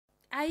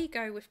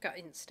Go with gut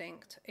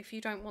instinct. If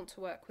you don't want to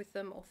work with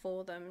them or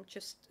for them,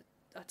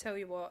 I tell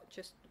you what,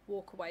 just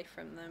walk away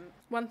from them.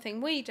 One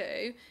thing we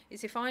do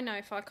is if I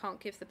can't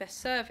give the best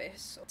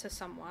service to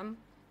someone,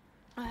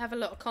 I have a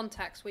lot of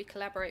contacts. We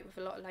collaborate with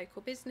a lot of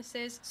local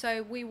businesses,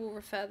 so we will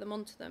refer them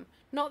on to them.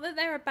 Not that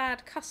they're a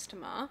bad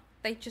customer,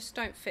 they just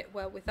don't fit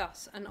well with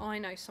us, and I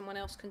know someone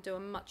else can do a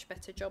much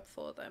better job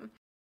for them.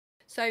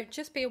 So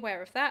just be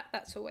aware of that.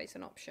 That's always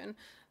an option.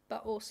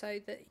 But also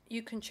that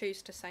you can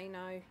choose to say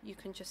no. You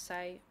can just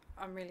say,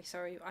 I'm really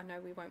sorry, I know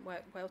we won't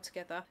work well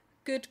together.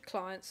 Good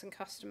clients and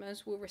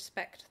customers will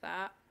respect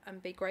that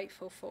and be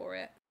grateful for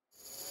it.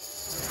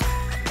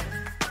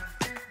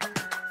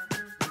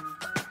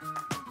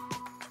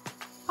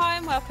 Hi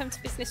and welcome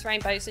to Business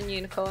Rainbows and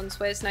Unicorns,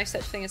 where there's no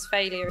such thing as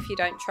failure if you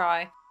don't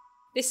try.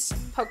 This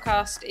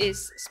podcast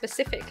is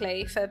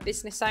specifically for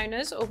business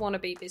owners or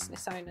wannabe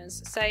business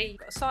owners. Say you've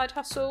got a side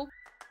hustle,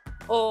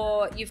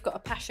 or you've got a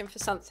passion for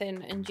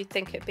something and you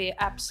think it'd be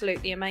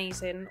absolutely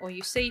amazing, or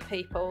you see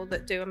people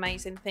that do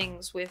amazing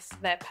things with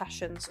their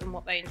passions and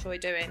what they enjoy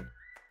doing.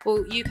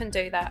 Well, you can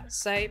do that.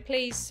 So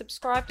please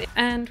subscribe,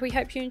 and we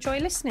hope you enjoy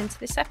listening to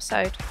this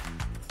episode.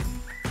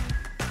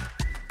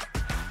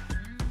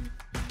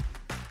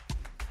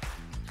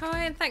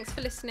 Hi, and thanks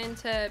for listening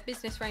to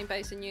Business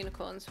Rainbows and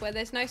Unicorns, where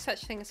there's no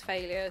such thing as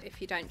failure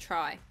if you don't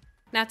try.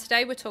 Now,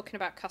 today we're talking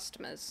about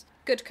customers.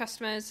 Good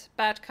customers,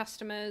 bad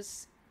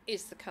customers.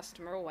 Is the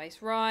customer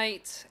always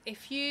right?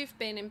 If you've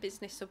been in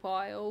business a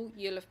while,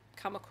 you'll have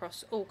come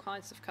across all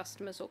kinds of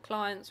customers or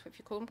clients. If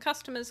you call them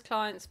customers,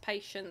 clients,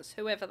 patients,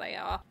 whoever they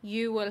are,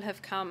 you will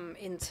have come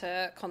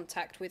into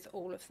contact with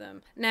all of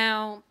them.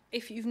 Now,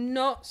 if you've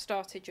not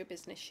started your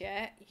business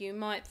yet, you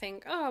might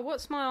think, oh,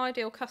 what's my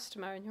ideal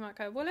customer? And you might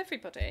go, well,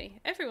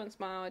 everyone's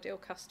my ideal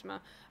customer.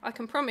 I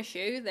can promise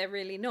you they're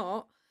really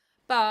not,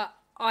 but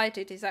I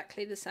did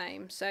exactly the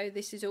same. So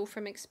this is all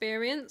from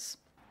experience.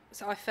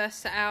 So I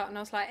first set out and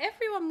I was like,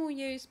 everyone will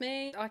use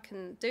me. I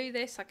can do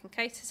this. I can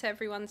cater to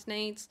everyone's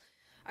needs.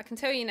 I can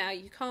tell you now,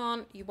 you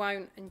can't, you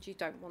won't, and you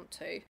don't want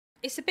to.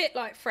 It's a bit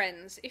like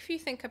friends. If you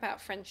think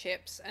about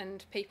friendships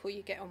and people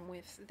you get on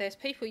with, there's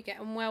people you get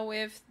on well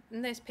with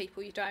and there's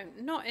people you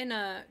don't. Not in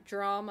a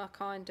drama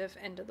kind of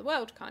end of the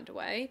world kind of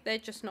way. They're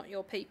just not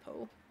your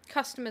people.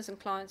 Customers and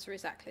clients are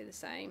exactly the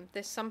same.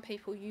 There's some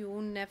people you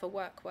will never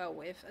work well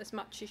with as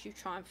much as you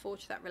try and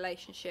forge that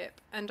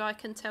relationship. And I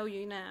can tell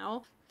you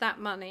now, that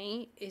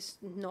money is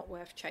not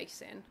worth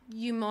chasing.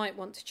 You might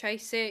want to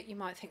chase it. You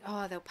might think,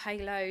 oh, they'll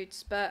pay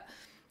loads. But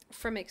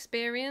from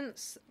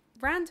experience,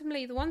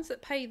 randomly, the ones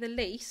that pay the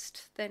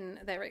least,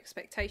 then their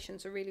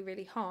expectations are really,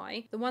 really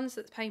high. The ones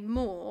that pay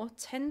more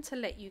tend to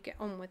let you get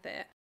on with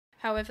it.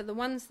 However, the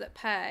ones that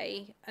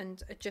pay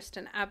and are just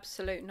an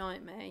absolute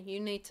nightmare, you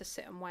need to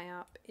sit and weigh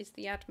up. Is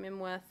the admin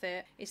worth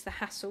it? Is the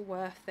hassle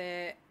worth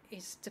it?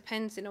 Is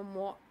depending on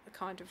what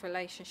kind of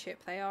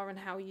relationship they are and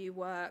how you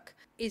work,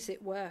 is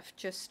it worth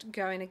just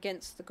going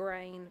against the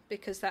grain?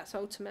 Because that's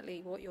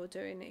ultimately what you're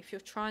doing. If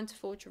you're trying to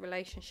forge a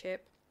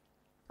relationship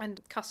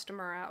and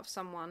customer out of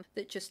someone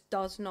that just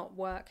does not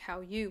work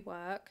how you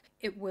work,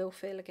 it will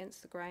feel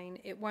against the grain.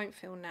 It won't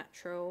feel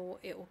natural.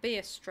 It will be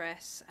a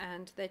stress,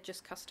 and they're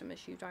just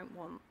customers you don't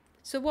want.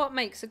 So what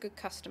makes a good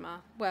customer?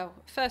 Well,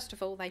 first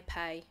of all, they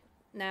pay.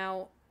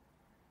 Now,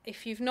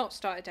 if you've not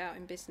started out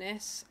in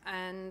business,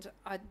 and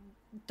I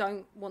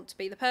don't want to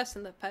be the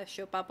person that bursts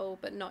your bubble,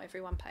 but not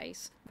everyone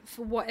pays.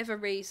 For whatever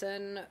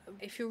reason,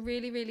 if you're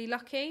really, really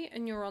lucky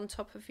and you're on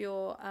top of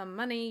your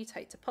money, you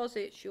take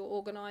deposits, you're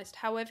organised,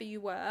 however you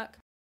work,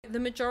 the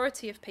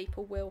majority of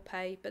people will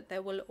pay, but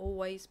there will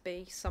always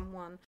be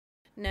someone.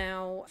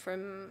 Now,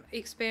 from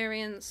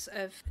experience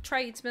of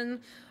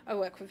tradesmen, I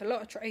work with a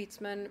lot of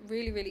tradesmen,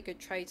 really, really good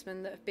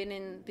tradesmen that have been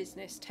in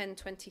business 10,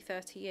 20,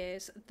 30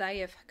 years. They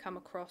have come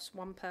across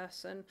one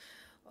person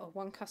or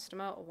one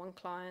customer or one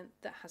client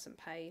that hasn't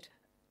paid.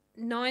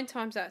 9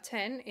 times out of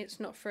 10, it's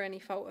not for any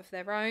fault of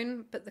their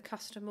own, but the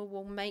customer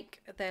will make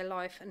their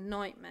life a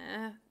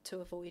nightmare to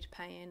avoid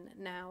paying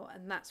now,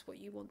 and that's what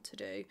you want to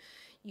do.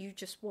 You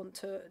just want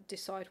to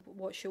decide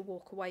what's your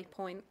walk away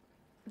point.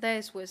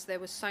 There was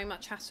so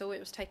much hassle. It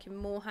was taking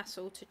more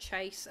hassle to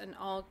chase and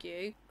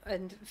argue,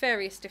 and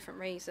various different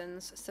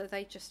reasons, so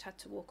they just had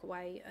to walk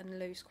away and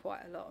lose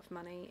quite a lot of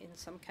money in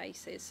some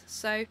cases.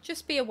 So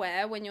just be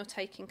aware when you're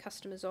taking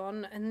customers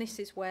on, and this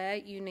is where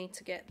you need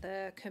to get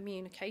the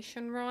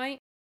communication right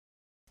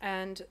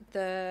and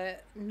the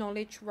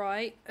knowledge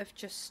right of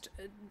just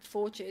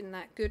forging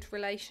that good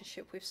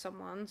relationship with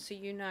someone, so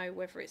you know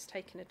whether it's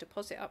taking a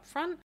deposit up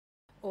front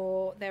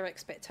or their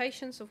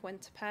expectations of when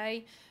to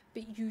pay.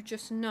 But you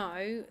just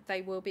know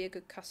they will be a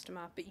good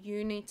customer. But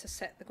you need to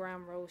set the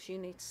ground rules. You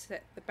need to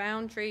set the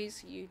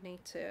boundaries. You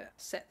need to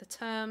set the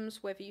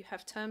terms, whether you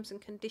have terms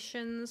and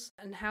conditions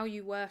and how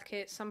you work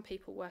it. Some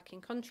people work in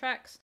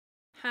contracts.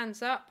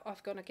 Hands up,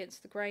 I've gone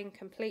against the grain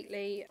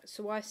completely.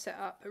 So I set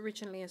up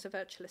originally as a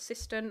virtual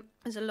assistant.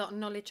 There's a lot of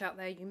knowledge out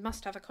there. You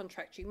must have a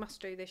contract. You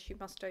must do this. You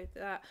must do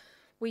that.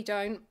 We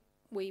don't.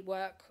 We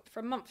work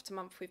from month to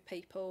month with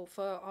people.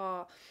 For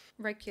our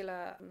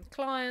regular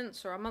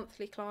clients or our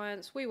monthly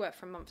clients, we work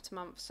from month to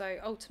month. So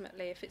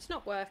ultimately, if it's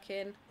not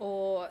working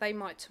or they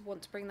might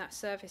want to bring that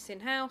service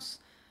in-house,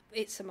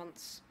 it's a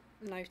month's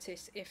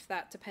notice, if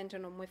that,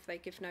 depending on if they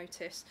give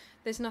notice.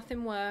 There's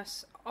nothing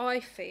worse, I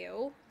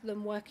feel,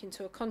 than working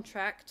to a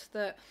contract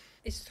that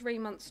is 3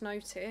 months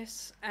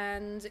notice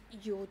and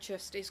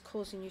is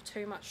causing you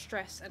too much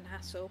stress and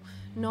hassle.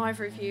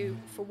 Neither of you,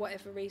 for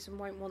whatever reason,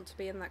 won't want to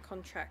be in that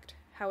contract.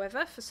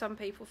 However, for some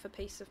people, for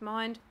peace of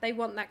mind, they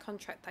want that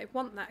contract, they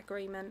want that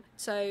agreement,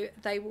 so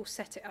they will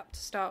set it up to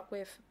start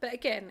with. But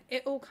again,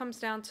 it all comes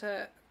down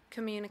to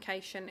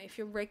communication. If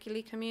you're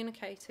regularly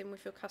communicating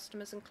with your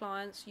customers and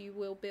clients, you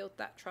will build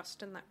that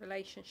trust and that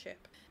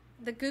relationship.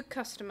 The good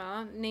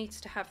customer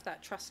needs to have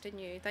that trust in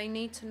you. They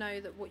need to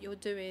know that what you're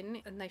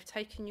doing, and they've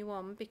taken you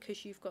on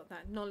because you've got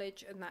that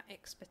knowledge and that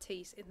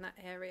expertise in that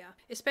area.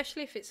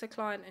 Especially if it's a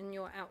client and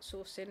you're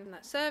outsourcing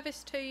that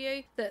service to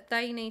you, that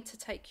they need to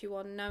take you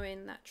on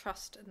knowing that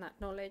trust and that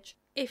knowledge.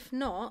 If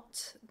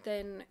not,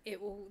 then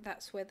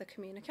that's where the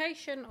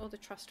communication or the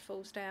trust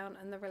falls down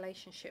and the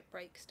relationship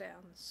breaks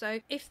down.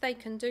 So if they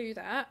can do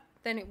that,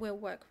 then it will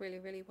work really,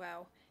 really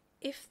well.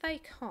 If they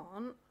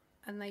can't,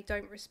 and they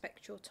don't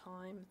respect your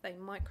time, they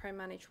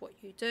micromanage what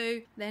you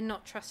do, they're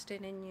not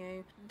trusting in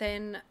you,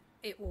 then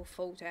it will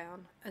fall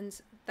down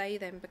and they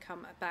then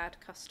become a bad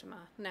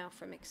customer. Now,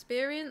 from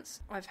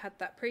experience, I've had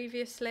that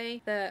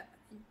previously, that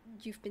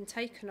you've been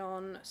taken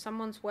on,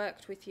 someone's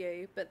worked with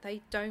you, but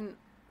they don't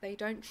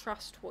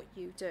trust what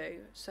you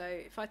do. So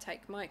if I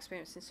take my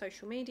experience in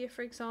social media,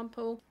 for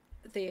example,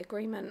 the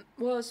agreement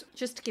was,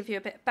 just to give you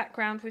a bit of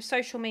background, with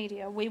social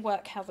media, we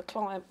work how the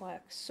client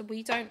works. So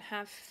we don't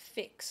have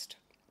fixed,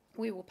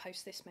 we will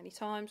post this many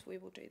times, we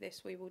will do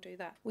this, we will do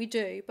that. We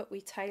do, but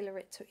we tailor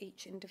it to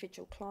each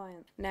individual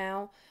client.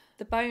 Now,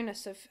 the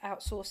bonus of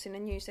outsourcing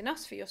and using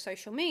us for your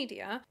social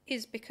media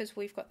is because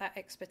we've got that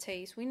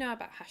expertise. We know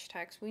about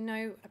hashtags, we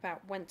know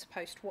about when to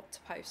post, what to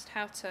post,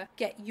 how to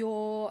get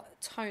your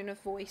tone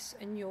of voice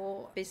and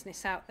your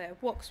business out there,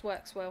 what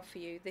works well for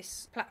you,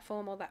 this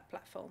platform or that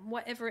platform,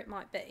 whatever it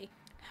might be.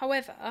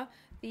 However,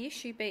 the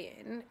issue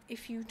being,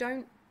 if you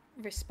don't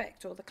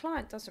respect, or the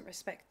client doesn't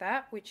respect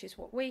that, which is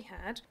what we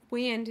had,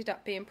 we ended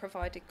up being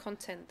provided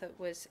content that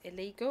was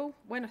illegal.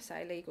 When I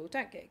say illegal,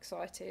 don't get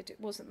excited, it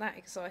wasn't that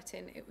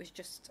exciting, it was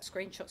just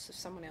screenshots of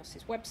someone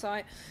else's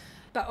website,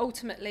 but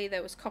ultimately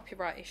there was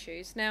copyright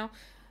issues. Now,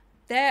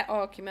 their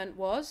argument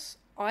was,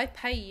 I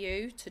pay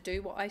you to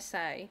do what I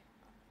say.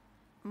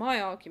 My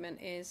argument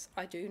is,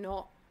 I do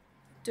not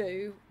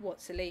do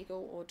what's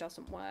illegal or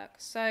doesn't work.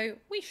 So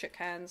we shook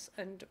hands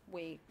and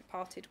we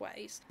parted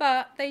ways.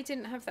 But they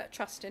didn't have that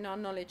trust in our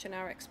knowledge and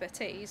our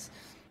expertise.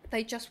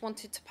 They just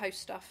wanted to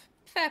post stuff.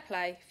 Fair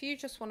play. If you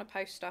just want to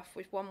post stuff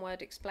with one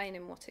word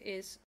explaining what it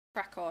is,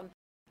 crack on.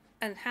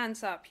 And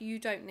hands up, you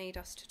don't need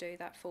us to do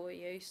that for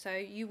you. So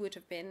you would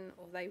have been,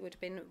 or they would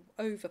have been,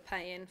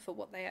 overpaying for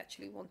what they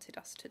actually wanted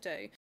us to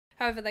do.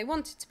 However, they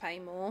wanted to pay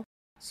more,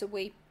 so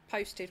we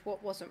posted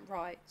what wasn't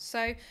right.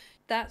 So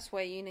that's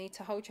where you need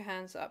to hold your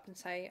hands up and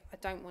say, I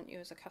don't want you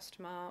as a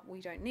customer, we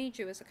don't need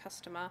you as a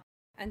customer,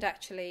 and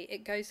actually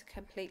it goes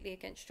completely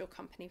against your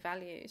company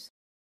values.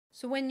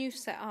 So when you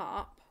set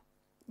up,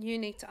 you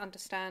need to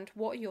understand,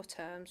 what are your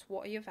terms,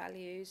 what are your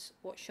values,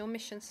 what's your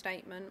mission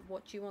statement,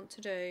 what do you want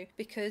to do,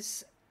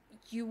 because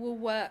you will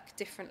work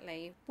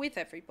differently with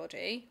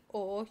everybody,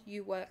 or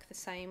you work the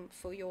same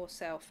for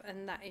yourself,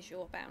 and that is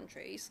your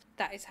boundaries.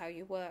 That is how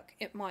you work.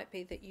 It might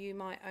be that you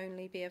might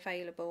only be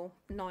available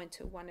 9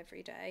 till 1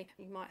 every day.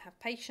 You might have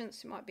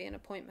patients, it might be an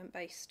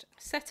appointment-based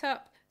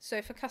setup. So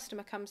if a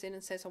customer comes in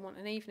and says, I want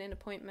an evening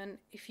appointment,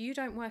 if you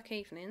don't work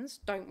evenings,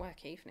 don't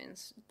work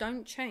evenings.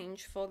 Don't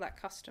change for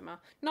that customer.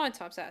 9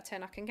 times out of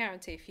 10, I can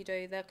guarantee if you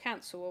do, they'll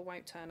cancel or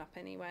won't turn up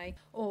anyway,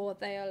 or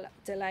they'll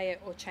delay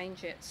it or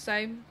change it.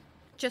 So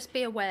just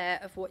be aware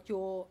of what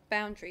your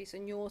boundaries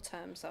and your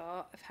terms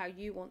are of how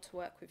you want to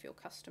work with your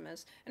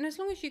customers. And as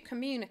long as you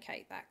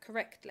communicate that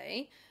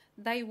correctly,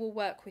 they will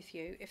work with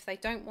you. If they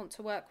don't want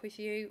to work with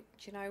you,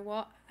 do you know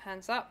what?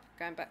 Hands up,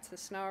 going back to the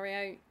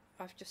scenario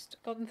I've just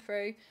gone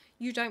through,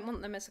 you don't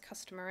want them as a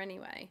customer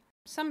anyway.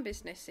 Some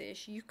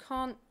businesses, you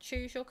can't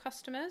choose your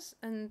customers,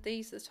 and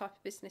these are the type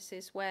of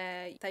businesses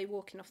where they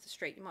walking off the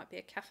street, you might be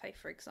a cafe,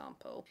 for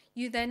example.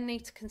 You then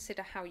need to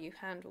consider how you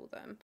handle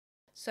them.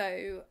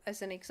 So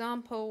as an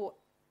example,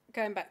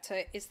 going back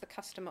to, is the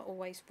customer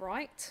always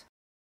right?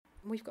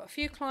 We've got a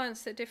few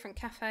clients at different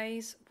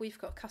cafes. We've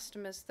got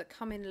customers that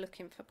come in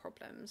looking for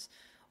problems,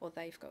 or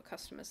they've got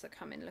customers that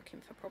come in looking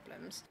for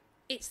problems.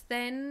 It's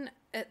then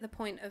at the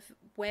point of,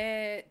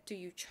 where do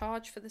you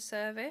charge for the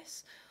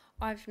service?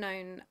 I've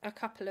known a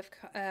couple of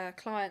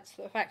clients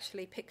that have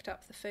actually picked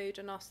up the food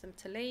and asked them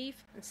to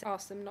leave and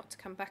asked them not to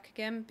come back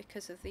again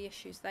because of the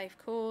issues they've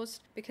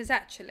caused. Because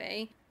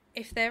actually,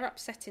 if they're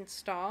upsetting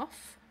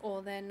staff,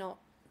 or they're not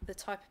the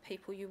type of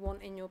people you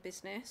want in your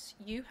business,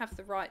 you have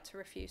the right to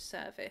refuse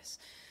service.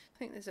 I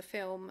think there's a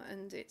film,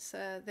 and it's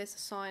there's a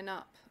sign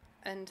up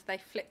and they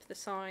flip the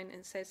sign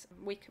and says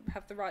we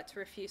have the right to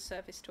refuse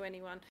service to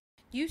anyone.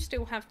 You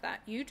still have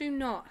that. You do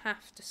not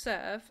have to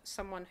serve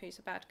someone who's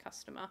a bad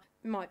customer.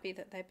 It might be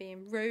that they're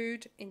being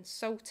rude,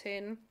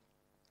 insulting,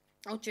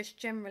 or just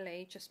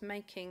generally just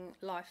making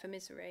life a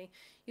misery.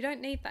 You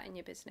don't need that in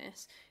your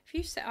business. If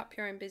you set up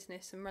your own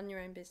business and run your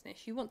own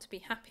business, you want to be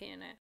happy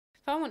in it.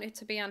 If I wanted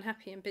to be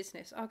unhappy in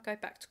business, I'd go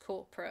back to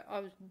corporate.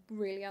 I was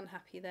really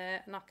unhappy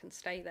there, and I can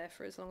stay there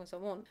for as long as I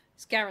want.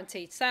 It's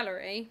guaranteed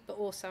salary, but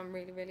also I'm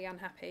really, really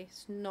unhappy.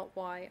 It's not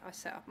why I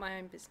set up my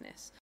own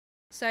business.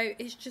 So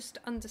it's just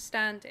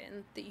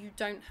understanding that you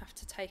don't have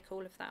to take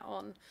all of that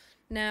on.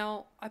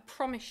 Now, I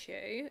promise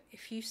you,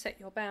 if you set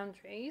your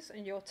boundaries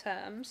and your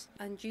terms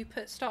and you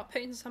start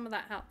putting some of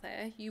that out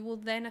there, you will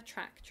then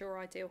attract your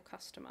ideal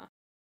customer.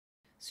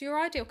 So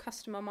your ideal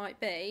customer might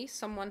be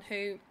someone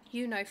who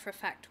you know for a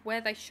fact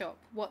where they shop,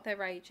 what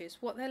their age is,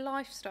 what their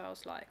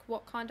lifestyle's like,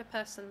 what kind of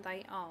person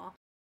they are.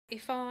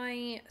 If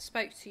I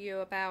spoke to you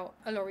about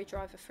a lorry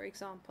driver, for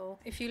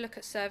example, if you look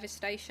at service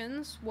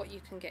stations, what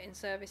you can get in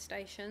service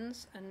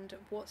stations and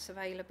what's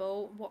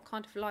available, what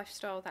kind of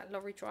lifestyle that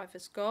lorry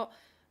driver's got,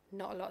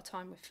 not a lot of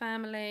time with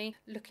family,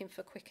 looking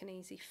for quick and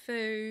easy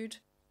food,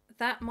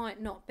 that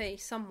might not be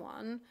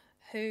someone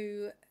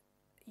who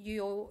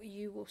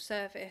you will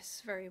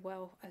service very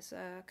well as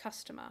a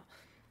customer.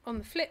 On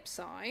the flip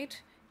side,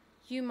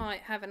 you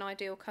might have an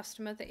ideal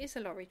customer that is a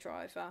lorry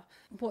driver.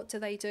 What do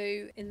they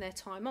do in their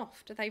time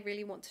off? Do they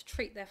really want to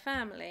treat their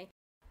family?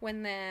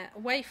 When they're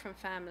away from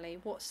family,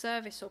 what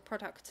service or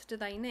product do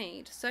they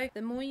need? So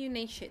the more you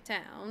niche it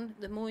down,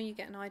 the more you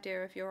get an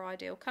idea of your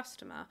ideal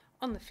customer.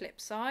 On the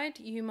flip side,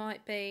 you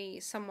might be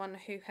someone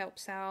who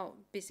helps out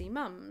busy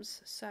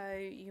mums. So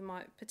you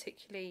might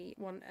particularly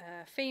want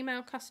a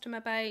female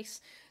customer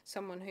base,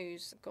 someone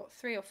who's got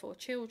 3 or 4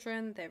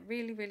 children, they're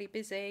really, really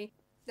busy.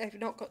 They've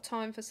not got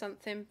time for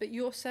something, but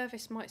your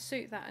service might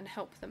suit that and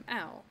help them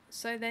out.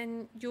 So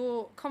then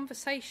your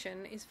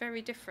conversation is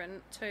very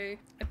different to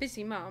a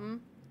busy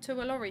mum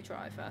to a lorry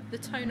driver. The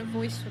tone of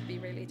voice would be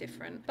really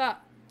different.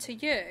 But to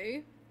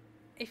you,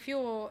 if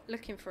you're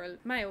looking for a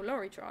male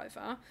lorry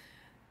driver,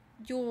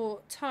 your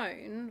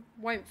tone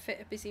won't fit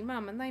a busy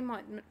mum and they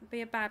might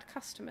be a bad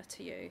customer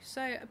to you. So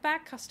a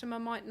bad customer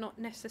might not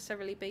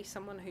necessarily be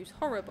someone who's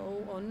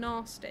horrible or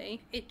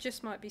nasty. It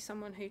just might be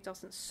someone who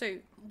doesn't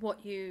suit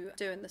what you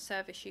do and the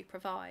service you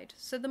provide.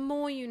 So the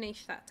more you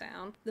niche that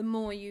down, the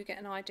more you get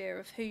an idea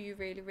of who you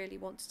really, really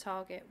want to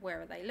target.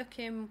 Where are they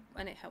looking?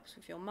 And it helps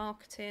with your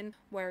marketing.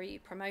 Where are you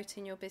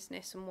promoting your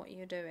business and what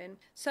you're doing?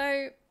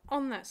 So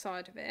on that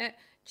side of it,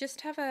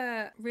 just have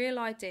a real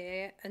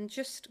idea and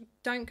just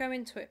don't go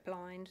into it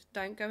blind.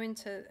 Don't go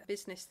into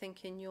business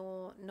thinking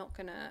you're not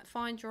going to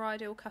find your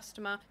ideal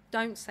customer.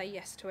 Don't say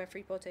yes to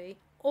everybody.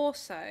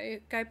 Also,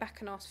 go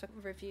back and ask for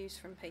reviews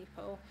from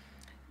people.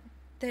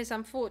 There's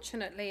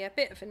unfortunately a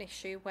bit of an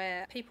issue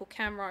where people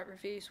can write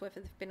reviews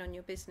whether they've been on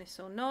your business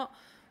or not.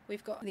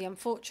 We've got the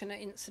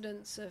unfortunate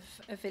incidents of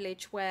a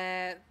village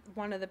where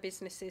one of the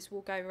businesses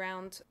will go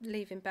around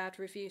leaving bad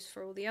reviews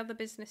for all the other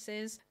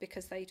businesses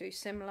because they do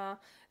similar.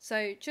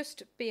 So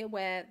just be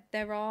aware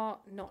there are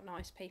not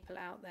nice people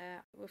out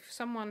there. With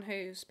someone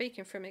who's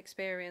speaking from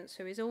experience,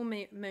 who is all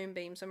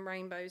moonbeams and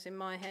rainbows in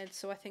my head,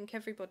 so I think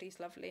everybody's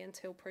lovely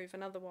until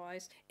proven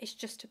otherwise. It's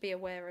just to be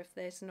aware of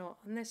there's not,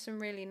 and there's some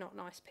really not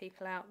nice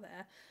people out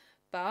there.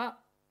 But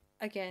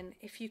again,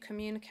 if you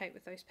communicate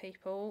with those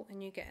people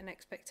and you get an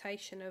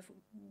expectation of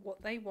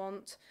what they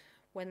want,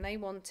 when they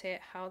want it,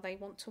 how they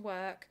want to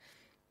work,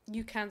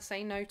 you can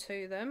say no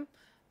to them,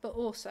 but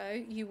also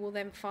you will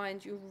then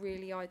find your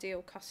really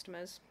ideal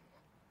customers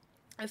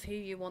of who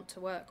you want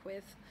to work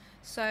with.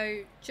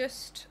 So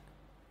just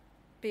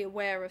be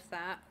aware of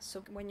that,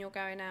 so when you're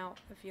going out,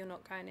 if you're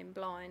not going in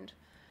blind.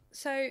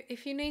 So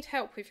if you need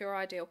help with your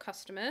ideal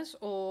customers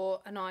or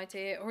an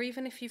idea, or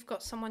even if you've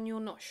got someone you're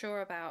not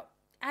sure about,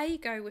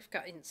 go with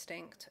gut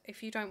instinct.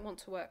 If you don't want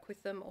to work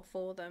with them or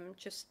for them,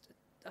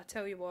 I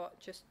tell you what,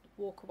 just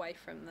walk away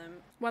from them.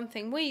 One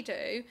thing we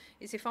do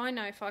is if I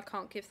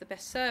can't give the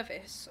best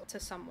service to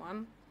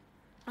someone,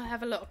 I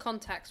have a lot of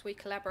contacts. We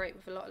collaborate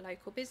with a lot of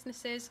local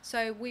businesses,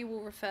 so we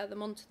will refer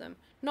them on to them.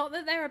 Not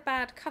that they're a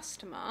bad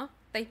customer,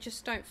 they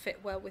just don't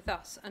fit well with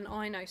us, and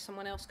I know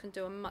someone else can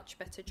do a much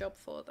better job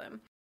for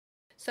them.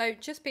 So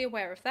just be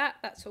aware of that.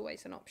 That's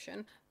always an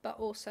option, but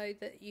also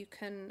that you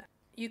can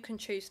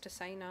choose to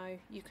say no.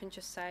 You can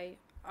just say,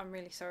 I'm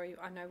really sorry,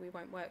 I know we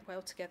won't work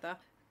well together.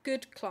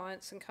 Good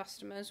clients and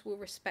customers will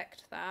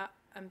respect that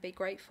and be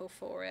grateful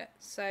for it.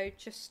 So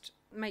just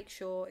make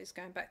sure it's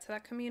going back to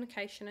that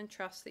communication and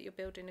trust, that you're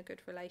building a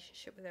good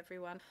relationship with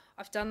everyone.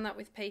 I've done that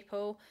with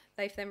people.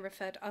 They've then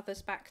referred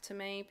others back to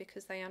me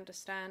because they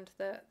understand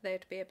that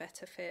they'd be a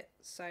better fit.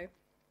 So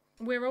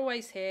we're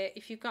always here.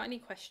 If you've got any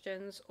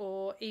questions,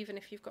 or even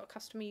if you've got a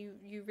customer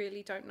you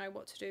really don't know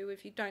what to do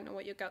with, you don't know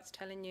what your gut's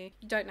telling you,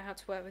 you don't know how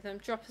to work with them,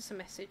 drop us a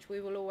message. We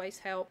will always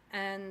help.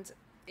 And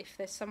if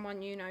there's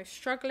someone you know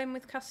struggling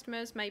with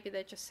customers, maybe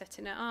they're just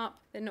setting it up,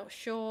 they're not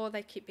sure,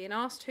 they keep being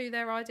asked who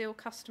their ideal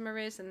customer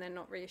is and they're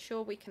not really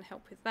sure, we can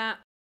help with that.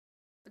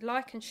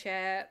 Like and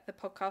share the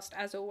podcast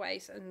as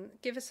always, and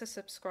give us a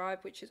subscribe,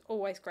 which is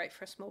always great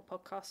for a small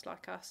podcast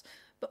like us.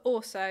 But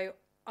also,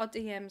 our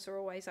DMs are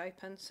always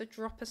open, so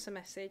drop us a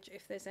message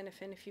if there's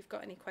anything, if you've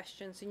got any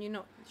questions and you're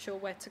not sure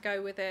where to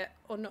go with it,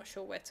 or not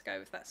sure where to go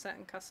with that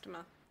certain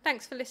customer.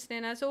 Thanks for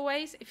listening as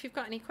always. If you've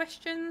got any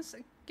questions,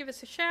 give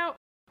us a shout,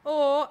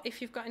 or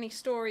if you've got any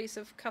stories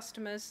of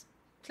customers,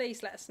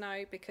 please let us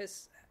know,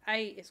 because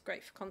A, it's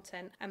great for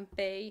content, and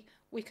B,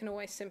 we can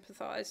always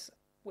sympathise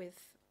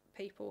with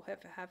people who are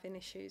having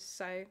issues.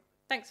 So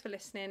thanks for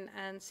listening,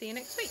 and see you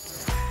next week.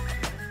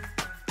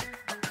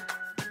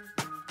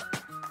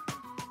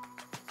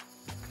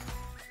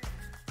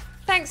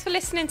 Thanks for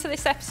listening to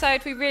this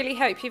episode. We really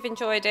hope you've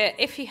enjoyed it.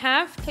 If you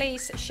have,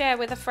 please share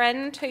with a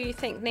friend who you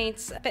think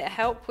needs a bit of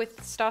help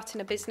with starting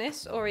a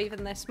business, or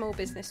even their small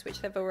business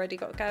which they've already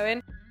got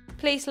going.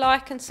 Please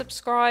like and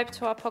subscribe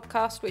to our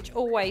podcast, which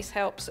always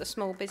helps a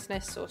small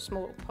business or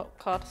small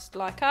podcast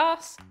like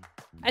us.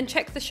 And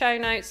check the show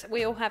notes.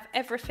 We all have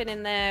everything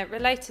in there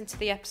relating to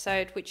the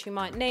episode which you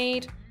might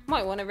need,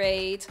 might want to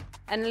read,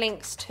 and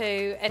links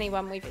to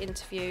anyone we've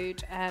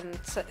interviewed and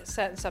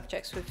certain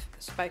subjects we've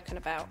spoken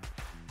about.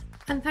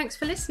 And thanks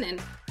for listening.